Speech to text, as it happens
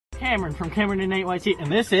Cameron from Cameron and Nate YT,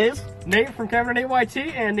 and this is Nate from Cameron and Nate YT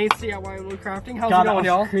and Nate's DIY Wood Crafting. How's God, it going,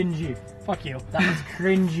 y'all? Cringy. Fuck you. That was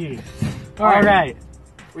cringy. All right.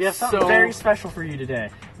 We have something very special for you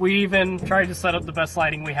today. We even tried to set up the best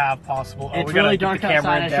lighting we have possible. It's we really gotta dark get the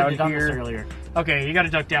camera outside. I should have done here. this earlier. Okay, you got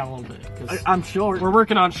to duck down a little bit. 'Cause I'm short. We're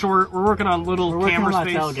working on short. We're working on little camera on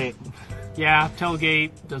space. Tailgate. Yeah,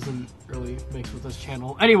 tailgate doesn't really mix with this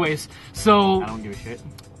channel. Anyways, so I don't give a shit.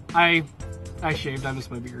 I shaved. I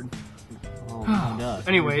miss my beard. Oh my god.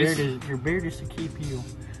 Anyways, your beard is to keep you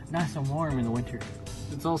nice and warm in the winter.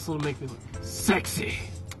 it's also to make me look sexy.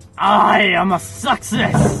 I am a sexy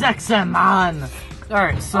man.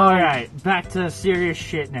 Alright, so... Alright, back to serious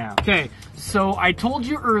shit now. Okay, so I told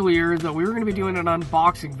you earlier that we were going to be doing an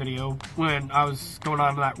unboxing video when I was going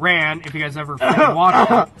on to that rant, if you guys ever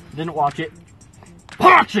watched it. Didn't watch it.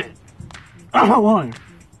 Watch it! I don't want to.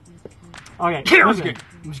 Okay, I'm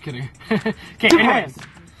just kidding. Okay, anyways.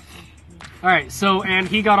 Alright, so, and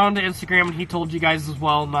he got onto Instagram and he told you guys as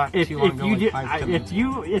well not too long ago.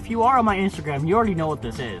 If you are on my Instagram, you already know what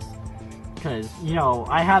this is. Because, you know,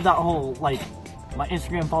 I have that whole, like, my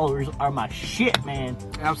Instagram followers are my shit, man.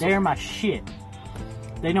 Absolutely. They're my shit.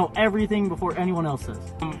 They know everything before anyone else does.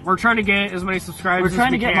 We're trying to get as many subscribers as we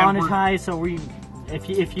can. We're trying to get monetized, so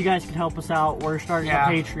if you guys can help us out, we're starting a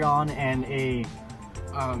Patreon and a,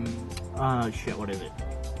 shit, what is it?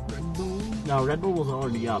 Red Bull? No, Red Bull was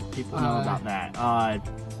already up. People know about that.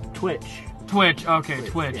 Twitch. Twitch, okay,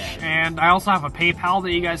 Twitch. Yeah. And I also have a PayPal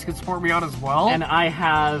that you guys can support me on as well. And I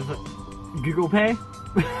have Google Pay.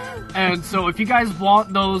 And so if you guys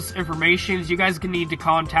want those informations, you guys need to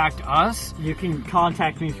contact us. You can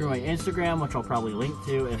contact me through my Instagram, which I'll probably link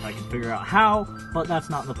to if I can figure out how, but that's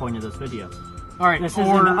not the point of this video. Alright, this is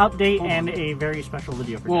an update and a very special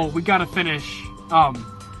video for you. Well, we gotta finish, because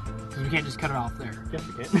we can't just cut it off there. Yes,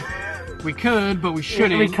 we can. We could, but we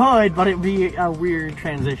shouldn't. We could, but it'd be a weird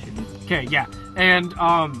transition. Okay, yeah. And,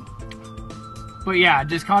 but yeah,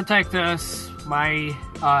 just contact us. My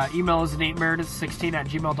email is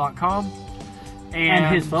natemeredith16@gmail.com.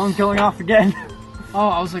 And his phone's going off again. Oh,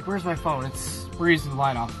 I was like, where's my phone? We're using the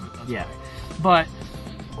light off of it. That's yeah. But,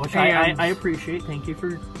 which I appreciate. Thank you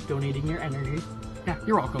for donating your energy. Yeah,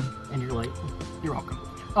 you're welcome. And your light. You're welcome.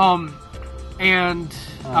 And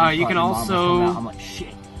you can also... I'm like,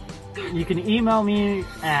 shit. You can email me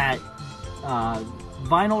at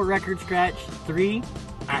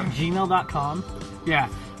vinylrecordscratch3@gmail.com. Yeah.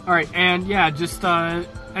 Alright, and yeah, just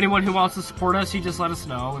anyone who wants to support us, you just let us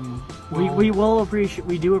know. And we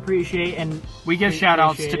do appreciate, and we give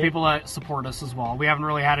shout-outs to people that support us as well. We haven't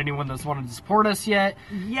really had anyone that's wanted to support us yet.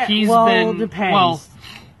 Yeah, Depends. Well,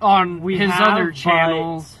 on his other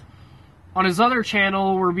channels... On his other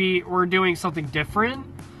channel, we're doing something different,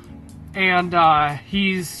 and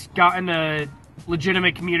he's gotten a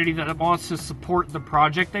legitimate community that wants to support the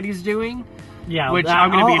project that he's doing. Yeah, which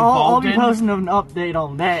I'm going to be involved in. I'll be posting an update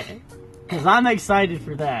on that, because I'm excited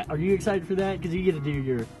for that. Are you excited for that? Because you get to do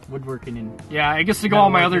your woodworking and... Yeah, it gets to go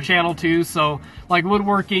on my other channel too, so, like,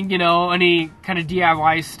 woodworking, you know, any kind of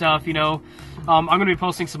DIY stuff, you know. I'm going to be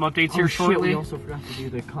posting some updates here shortly. We also forgot to do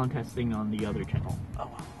the contest thing on the other channel. Oh,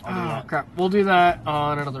 wow. Oh, crap. We'll do that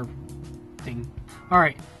on another thing.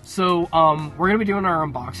 Alright, so, we're going to be doing our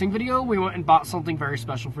unboxing video. We went and bought something very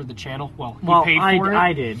special for the channel. Well, he paid for it.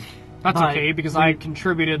 I did. That's okay, because I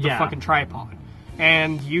contributed the fucking tripod.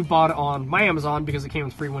 And you bought it on my Amazon because it came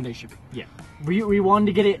with free one-day shipping. Yeah. We wanted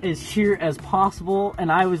to get it as here as possible,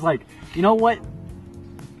 and I was like, you know what?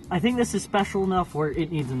 I think this is special enough where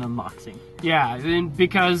it needs an unboxing. Yeah, and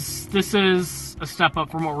because this is a step up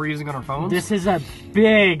from what we're using on our phones. This is a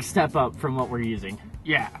big step up from what we're using.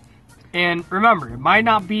 Yeah. And remember, it might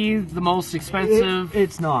not be the most expensive.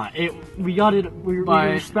 It's not. We got it. We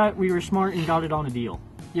were smart and got it on a deal.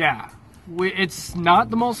 Yeah. It's not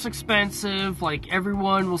the most expensive. Like,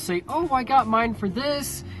 everyone will say, oh, I got mine for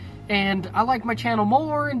this, and I like my channel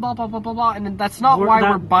more, and blah, blah, blah, blah, blah. And that's not why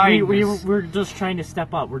we're buying this. We're just trying to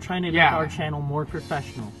step up. We're trying to make our channel more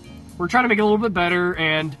professional. We're trying to make it a little bit better,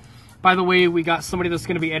 and by the way, we got somebody that's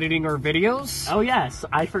going to be editing our videos. Oh, yes.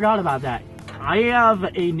 I forgot about that. I have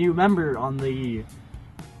a new member on the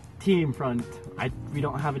team front. We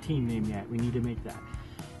don't have a team name yet. We need to make that.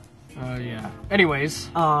 Yeah. Anyways.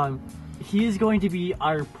 He is going to be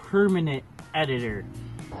our permanent editor.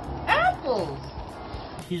 Apples!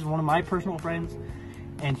 He's one of my personal friends,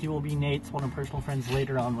 and he will be Nate's one of my personal friends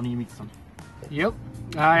later on when he meets him. Yep.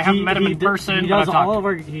 I haven't met him in person. He does all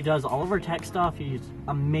of our tech stuff. He's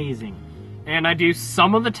amazing. And I do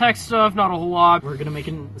some of the tech stuff, not a whole lot. We're gonna make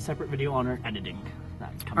a separate video on our editing.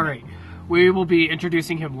 That's coming. Alright. We will be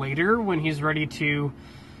introducing him later when he's ready to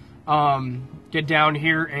get down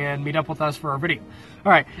here and meet up with us for our video.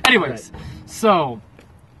 All right. Anyways, so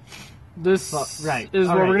this is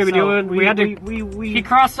what we're gonna be doing. We had to. He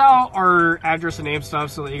crossed out our address and name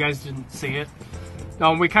stuff so that you guys didn't see it.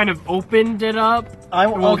 We kind of opened it up.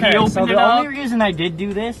 Okay, so the only reason I did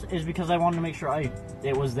do this is because I wanted to make sure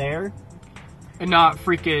it was there. And not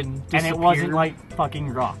freaking disappeared. And it wasn't like fucking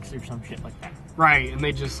rocks or some shit like that. Right, and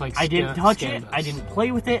they just like I didn't touch it, I didn't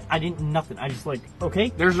play with it, I didn't nothing. I just like,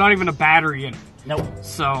 okay. There's not even a battery in it. Nope.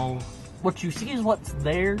 So what you see is what's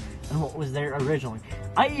there and what was there originally.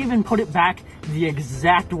 I even put it back the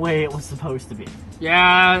exact way it was supposed to be.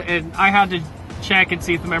 Yeah, and I had to check and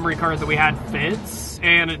see if the memory card that we had fits,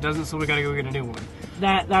 and it doesn't, so we gotta go get a new one.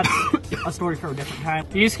 That's a story for a different time.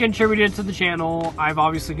 He's contributed to the channel. I've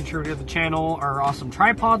obviously contributed to the channel. Our awesome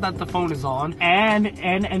tripod that the phone is on. And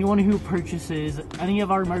anyone who purchases any of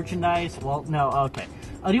our merchandise, well, no, okay.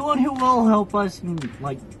 Anyone who will help us, and,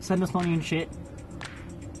 like, send us money and shit,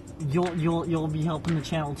 you'll be helping the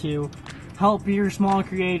channel too. Help your small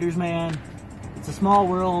creators, man. It's a small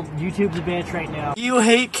world. YouTube's a bitch right now. You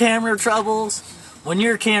hate camera troubles? When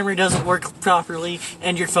your camera doesn't work properly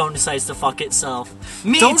and your phone decides to fuck itself.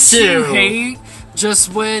 Me Don't too! you hate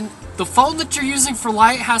just when the phone that you're using for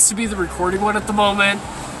light has to be the recording one at the moment?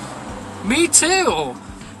 Me too!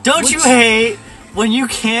 Don't you hate when you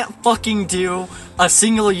can't fucking do a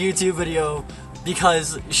single YouTube video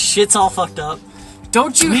because shit's all fucked up?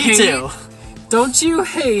 Don't you Me too. Don't you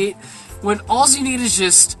hate when all you need is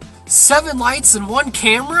just 7 lights and 1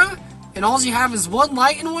 camera? And all you have is 1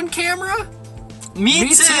 light and 1 camera?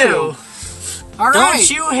 Me too. All right. Don't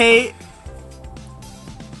you hate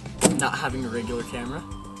not having a regular camera?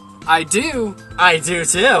 I do. I do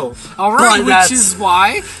too. All right, which is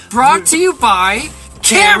why brought to you by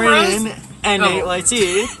Cameras and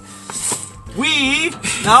 8YT. We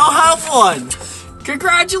now have one.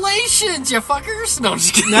 Congratulations, you fuckers. No, I'm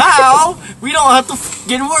just kidding. Now we don't have to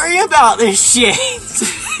fucking worry about this shit.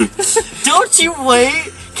 Don't you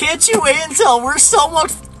wait? Can't you wait until we're so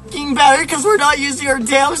much better because we're not using our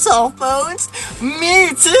damn cell phones? Me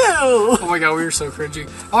too! Oh my god, we were so cringy.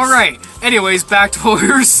 Alright, anyways, back to what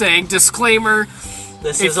we were saying. Disclaimer.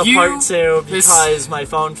 This is a part 2 because my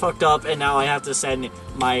phone fucked up and now I have to send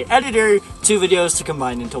my editor 2 videos to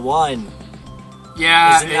combine into 1.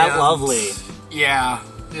 Yeah. Isn't that lovely? Yeah.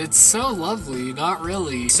 It's so lovely, not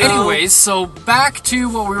really. Anyways, so back to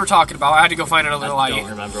what we were talking about. I had to go find another light. I don't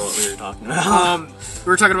remember what we were talking about. We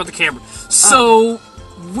were talking about the camera. So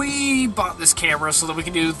we bought this camera so that we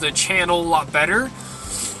can do the channel a lot better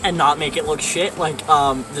and not make it look shit like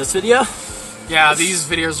this video. Yeah, these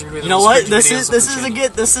videos are gonna be. You know what? This is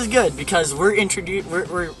good because we're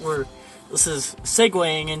this is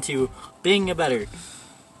segueing into being a better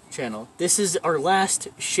channel. This is our last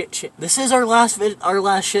shit. This is our last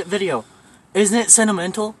shit video. Isn't it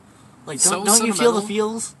sentimental? Like don't you feel the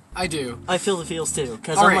feels? I do. I feel the feels too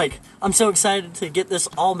because I'm so excited to get this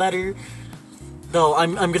all better. Though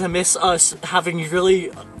I'm gonna miss us having us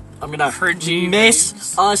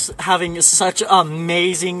having such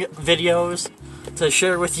amazing videos to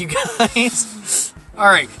share with you guys.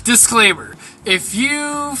 Alright, disclaimer. If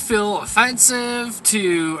you feel offensive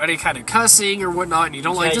to any kind of cussing or whatnot and you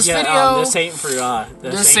don't like this video, this ain't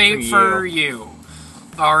for you.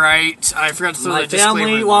 Alright, I forgot to throw that disclaimer. My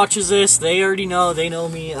family watches this, they already know, they know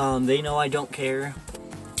me, they know I don't care.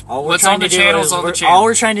 All we're trying to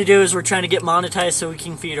do is we're trying to get monetized so we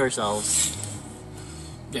can feed ourselves.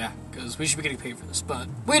 Yeah, because we should be getting paid for this, but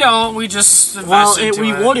we don't. We just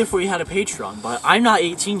we would if we had a Patreon, but I'm not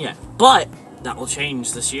 18 yet. But that will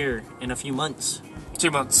change this year in a few months.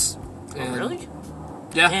 2 months. Oh, really?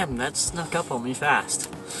 Yeah. Damn, that snuck up on me fast.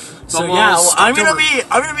 So yeah, I'm gonna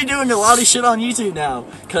be doing a lot of shit on YouTube now,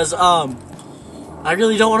 cause I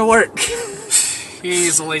really don't want to work.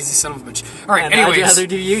 He's a lazy son of a bitch. Alright, anyways. I'd rather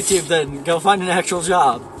do YouTube than go find an actual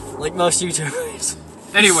job, like most YouTubers.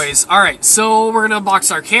 Anyways, alright, so we're gonna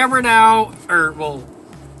unbox our camera now, or, well,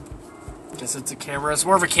 I guess it's a camera, it's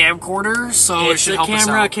more of a camcorder, so it should help us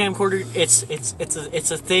out. It's a camcorder,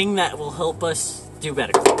 it's a thing that will help us do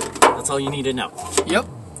better. That's all you need to know. Yep.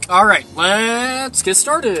 Alright, let's get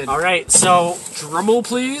started. Alright, so, drumroll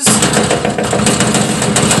please.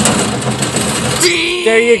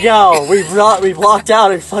 There you go. We blocked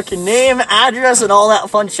out our fucking name, address, and all that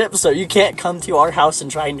fun shit, so you can't come to our house and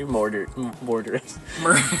try and do murder us.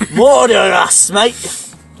 Murder us,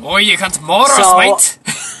 mate. Oh, you can't murder us, mate.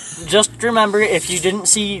 Just remember, if you didn't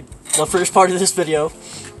see the first part of this video,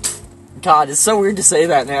 God, it's so weird to say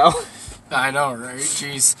that now. I know, right?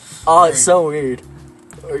 Jeez. Oh, it's so weird.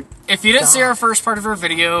 If you didn't see our first part of our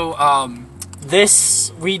video,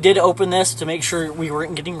 we did open this to make sure we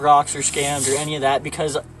weren't getting rocks or scammed or any of that,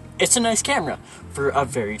 because it's a nice camera for a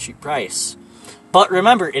very cheap price. But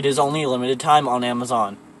remember, it is only a limited time on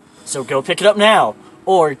Amazon. So go pick it up now.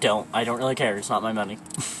 Or don't. I don't really care. It's not my money.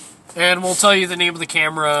 And we'll tell you the name of the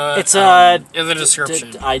camera it's in the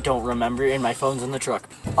description. I don't remember, and my phone's in the truck.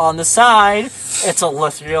 On the side, it's a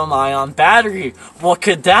lithium-ion battery. What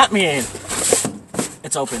could that mean?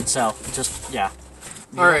 It's open, so just, yeah.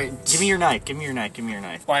 Alright. Give me your knife. Give me your knife. Give me your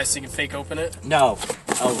knife. Why, so you can fake open it? No.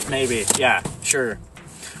 Oh, maybe. Yeah, sure.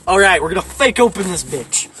 Alright, we're gonna fake open this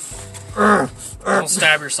bitch. Don't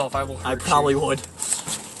stab yourself, I will hurt I probably would.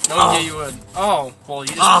 Oh, yeah, you would. Oh, well, you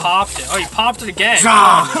just popped it. Oh, you popped it again.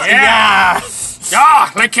 Yeah!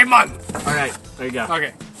 Yeah! Lick him on! Alright, there you go.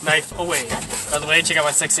 Okay, knife away. By the way, check out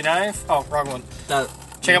my sexy knife. Oh, wrong one.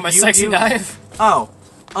 Check out my you- sexy knife. Oh.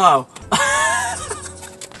 Oh.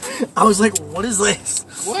 I was like, what is this?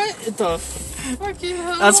 What the fucking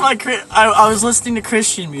hell? That's my I was listening to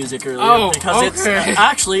Christian music earlier because okay.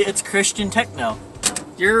 it's Christian techno.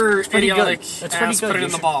 You're pretty good. idiotic. It's pretty good. Put it in You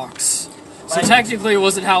the should- box. So technically, it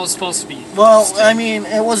wasn't how it was supposed to be. Well, I mean,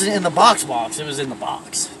 it wasn't in the box. It was in the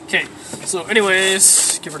box. Okay. So,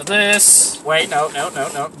 anyways, get rid of this. Wait, no.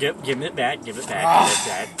 Give me it back. Give it back. Give it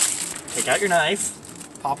back. Take out your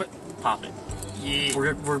knife. Pop it. Pop it. Yeah.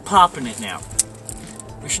 We're popping it now.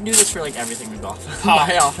 We should do this for like everything we buy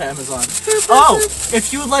off Amazon. Oh,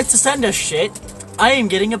 if you would like to send us shit, I am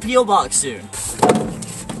getting a P.O. box soon.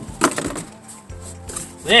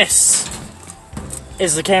 This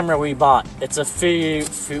is the camera we bought. It's a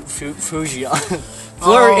Fujian.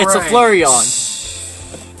 It's a fluerion.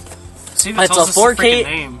 See, It's a 4K.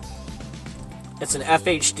 Name. It's an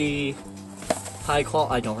FHD high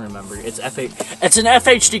quality. I don't remember. It's an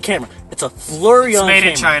FHD camera. It's a fluorion. It's made camera.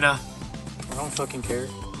 in China. I don't fucking care.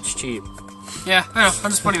 It's cheap. Yeah, I know. I'm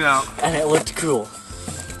just pointing it out. And it looked cool.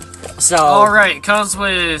 So. Alright, it comes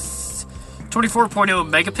with 24.0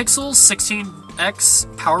 megapixels,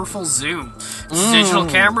 16x powerful zoom. It's a digital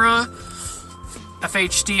camera,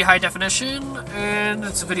 FHD high definition, and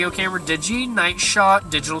it's a video camera, night shot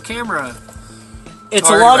digital camera. It's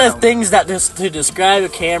a lot of things that to describe a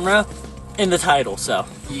camera in the title, so.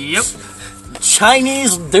 Yep.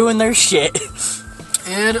 Chinese doing their shit.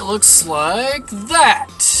 And it looks like that.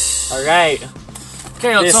 Alright.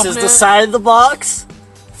 Okay, let's open This is it. the side of the box.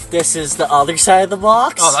 This is the other side of the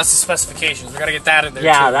box. Oh, that's the specifications. We gotta get that in there,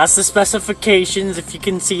 yeah, too. that's the specifications. If you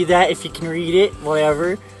can see that, if you can read it,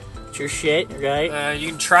 whatever. It's your shit, right? You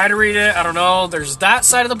can try to read it. I don't know. There's that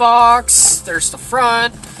side of the box. There's the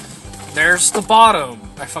front. There's the bottom.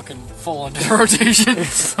 I fucking full into rotation.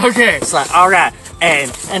 Okay. It's like, alright.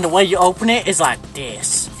 And the way you open it is like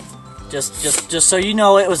this. Just so you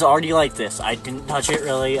know, it was already like this. I didn't touch it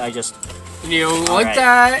really. I just. And you like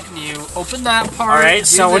that, and you open that part. Alright,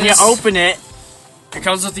 so when you open it, it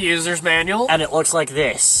comes with the user's manual. and it looks like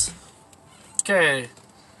this. Okay.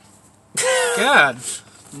 Good.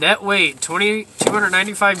 Net weight,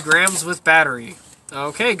 295 grams with battery.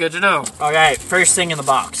 Okay, good to know. Alright, first thing in the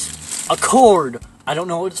box. A cord. I don't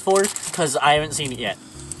know what it's for, because I haven't seen it yet.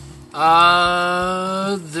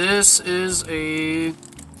 This is a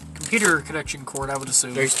computer connection cord, I would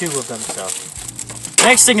assume. There's two of them, so.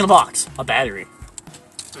 Next thing in the box, a battery.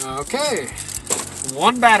 Okay.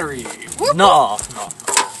 One battery. Whoop. No.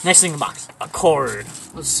 Next thing in the box, a cord.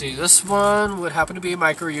 Let's see, this one would happen to be a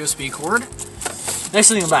micro USB cord. Next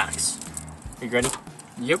thing in the box. Are you ready?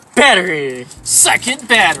 Yep. Battery. Second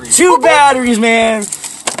battery. Two batteries, man.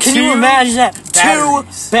 Can you imagine that?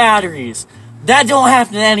 Batteries. 2 batteries. That don't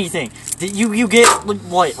happen to anything. You get,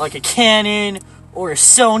 what, like a Canon or a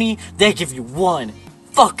Sony, they give you 1.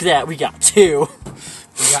 Fuck that, we got 2.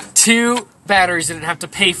 We got 2 batteries and didn't have to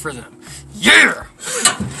pay for them. Yeah!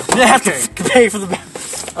 You didn't have to pay for the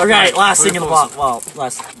batteries. Alright, last thing in the box. Well,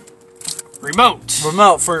 last. Remote.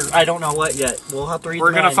 Remote for, I don't know what yet. We'll have to read We're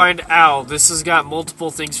the gonna manual. find out. This has got multiple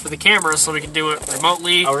things for the camera, so we can do it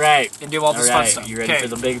remotely. Alright. And do all this fun stuff. You ready for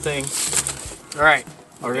the big thing? Alright.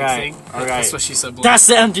 Alright. Alright. That's what she said. Blue. That's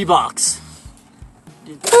the empty box.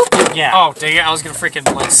 Yeah. Oh, dang it. I was gonna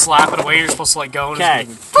freaking, like, slap it away. You're supposed to, like, go and Okay.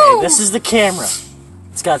 just Okay, this is the camera.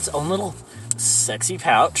 It's got its own little sexy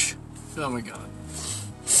pouch. Oh my god.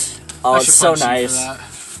 Oh, I it's should so punch you for nice. that.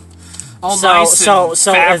 All nice and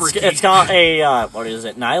fabric-y. it's got a what is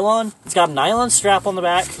it? Nylon? It's got a nylon strap on the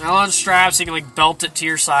back, Nylon straps, you can like belt it to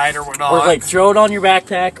your side or whatnot. or like throw it on your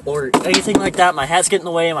backpack, or anything like that. My hat's getting in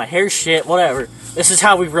the way, my hair's shit, whatever. This is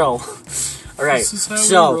how we roll. All right, This is how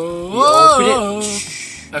so we roll. you open it.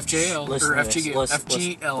 Shh. FJL Listen or to this. FGL. Listen-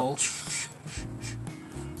 FGL.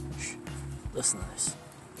 Listen to this.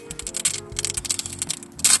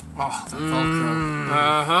 Oh, the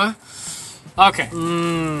Velcro. Okay.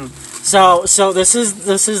 So this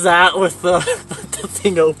is that with the the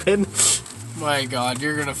thing open. My God,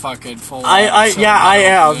 you're gonna fucking fold. I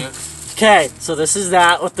am. Okay, so this is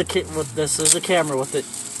that with this is the camera with it.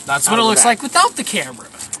 That's what it looks like without the camera.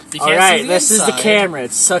 You can't All right, see the this inside. is the camera.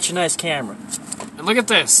 It's such a nice camera. And look at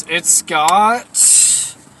this. It's got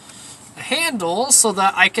a handle so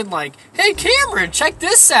that I can like, hey Cameron, check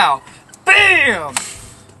this out. Bam!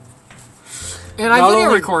 And I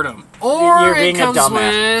video record them. Or it comes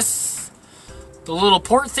with the little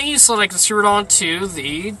port thingy so that I can screw it onto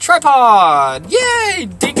the tripod. Yay!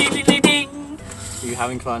 Ding, ding, ding, ding, ding. Are you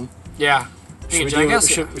having fun? Yeah.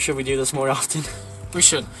 Should we do this more often? We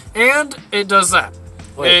should. And it does that.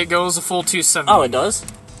 Wait. It goes a full 270. Oh, it does?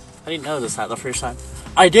 I didn't notice that the first time.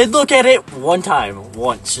 I did look at it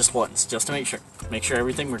once, just to make sure. Make sure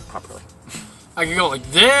everything worked properly. I can go like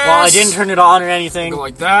this. Well, I didn't turn it on or anything. I can go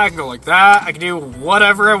like that, I can go like that. I can do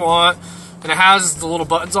whatever I want. And it has the little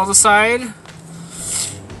buttons on the side.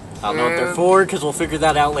 I don't know what they're for, because we'll figure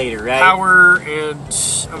that out later, right? Power, and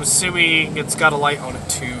I'm assuming it's got a light on it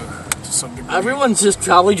too, to some degree. Everyone's just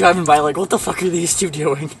probably driving by like, what the fuck are these two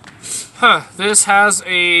doing? Huh, this has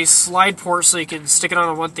a slide port so you can stick it on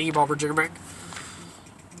a one thingy bob or jiggerbag.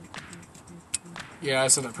 Yeah, I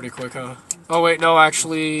said that pretty quick, huh? Oh wait, no,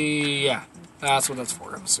 actually, yeah. That's what that's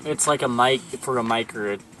for, I'm assuming. It's like a mic for a mic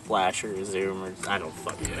or a flash or a zoom or I don't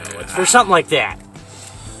fucking know. It's for something like that.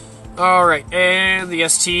 Alright, and the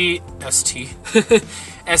SD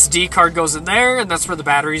card goes in there, and that's where the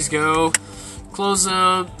batteries go. Close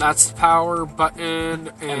them, that's the power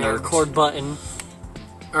button. And the record button.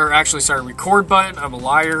 Or actually, sorry, record button, I'm a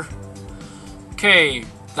liar. Okay,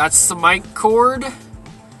 that's the mic cord.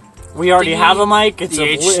 We already have a mic. It's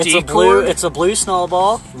HD a blue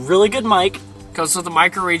snowball. Really good mic. Comes with the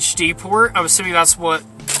micro HD port. I'm assuming that's what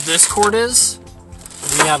this cord is.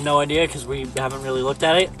 We have no idea because we haven't really looked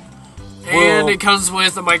at it. And it comes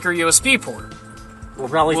with a micro USB port. We'll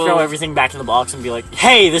probably throw everything back in the box and be like,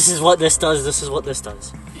 hey, this is what this does, this is what this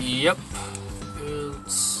does. Yep.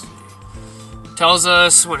 Tells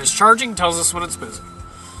us when it's charging, tells us when it's busy.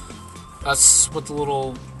 That's what the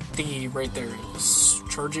little thingy right there is.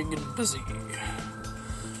 Charging and busy.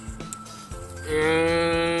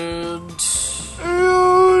 And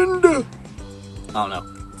I don't know.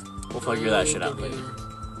 We'll figure that shit out later.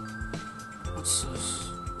 What's this?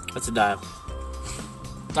 That's a dial.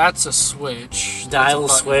 That's a switch. Dial,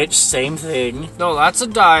 switch, same thing. No, that's a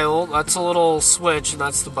dial. That's a little switch, and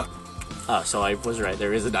that's the button. Oh, so I was right.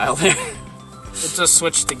 There is a dial there. It's a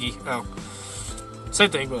switch thingy. Oh. Same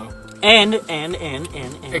thing, though. And.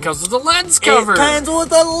 It comes with a lens cover. It comes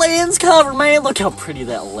with a lens cover, man. Look how pretty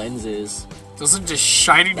that lens is. Doesn't it just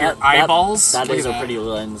shine in your eyeballs? That is a pretty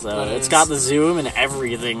lens, though. It's got the zoom and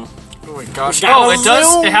everything. Oh my gosh. Oh, it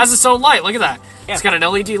does. It has its own light. Look at that. Yeah. It's got an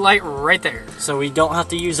LED light right there. So we don't have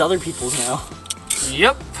to use other people's now.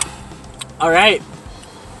 Yep. Alright.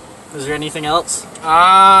 Is there anything else?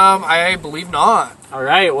 I believe not.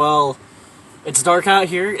 Alright, well, it's dark out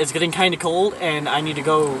here. It's getting kind of cold, and I need to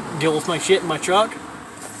go deal with my shit in my truck.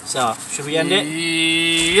 So, should we end it?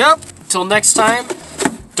 Yep. Till next time,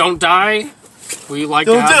 don't die. We like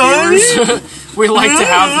to have viewers. We like to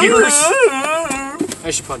have viewers. I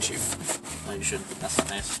should punch you. No, you shouldn't. That's not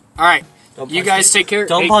nice. Alright. You guys take care.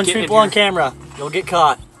 Don't punch people on camera. You'll get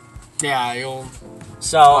caught. Yeah, you'll...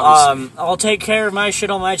 So, I'll take care of my shit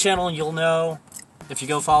on my channel, and you'll know if you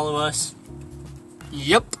go follow us.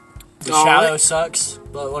 Yep. The shadow sucks,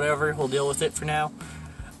 but whatever. We'll deal with it for now.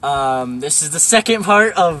 This is the second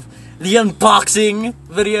part of the unboxing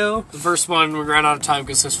video. The first one, we ran out of time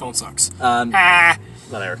because this phone sucks.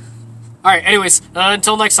 Whatever. Alright, anyways,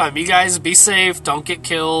 until next time, you guys be safe, don't get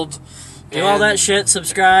killed. Do all that shit,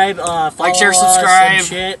 subscribe, follow like, share, us subscribe, and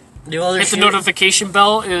shit. Do other hit shit. the notification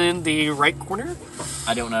bell in the right corner.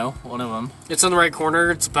 I don't know, one of them. It's in the right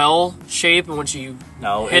corner, it's a bell shape, and once you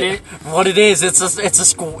hit it... What it is,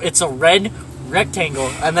 it's a red rectangle,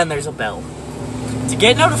 and then there's a bell. To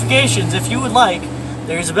get notifications, if you would like,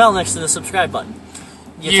 there's a bell next to the subscribe button.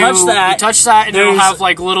 You touch that, and it'll have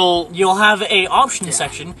like little... You'll have a option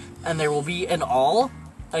section, and there will be an all,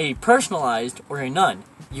 a personalized, or a none.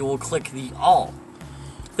 You will click the all.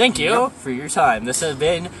 Thank you for your time. This has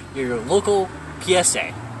been your local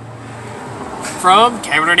PSA. From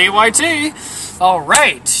Camcorder 8YT.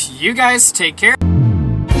 Alright, you guys take care.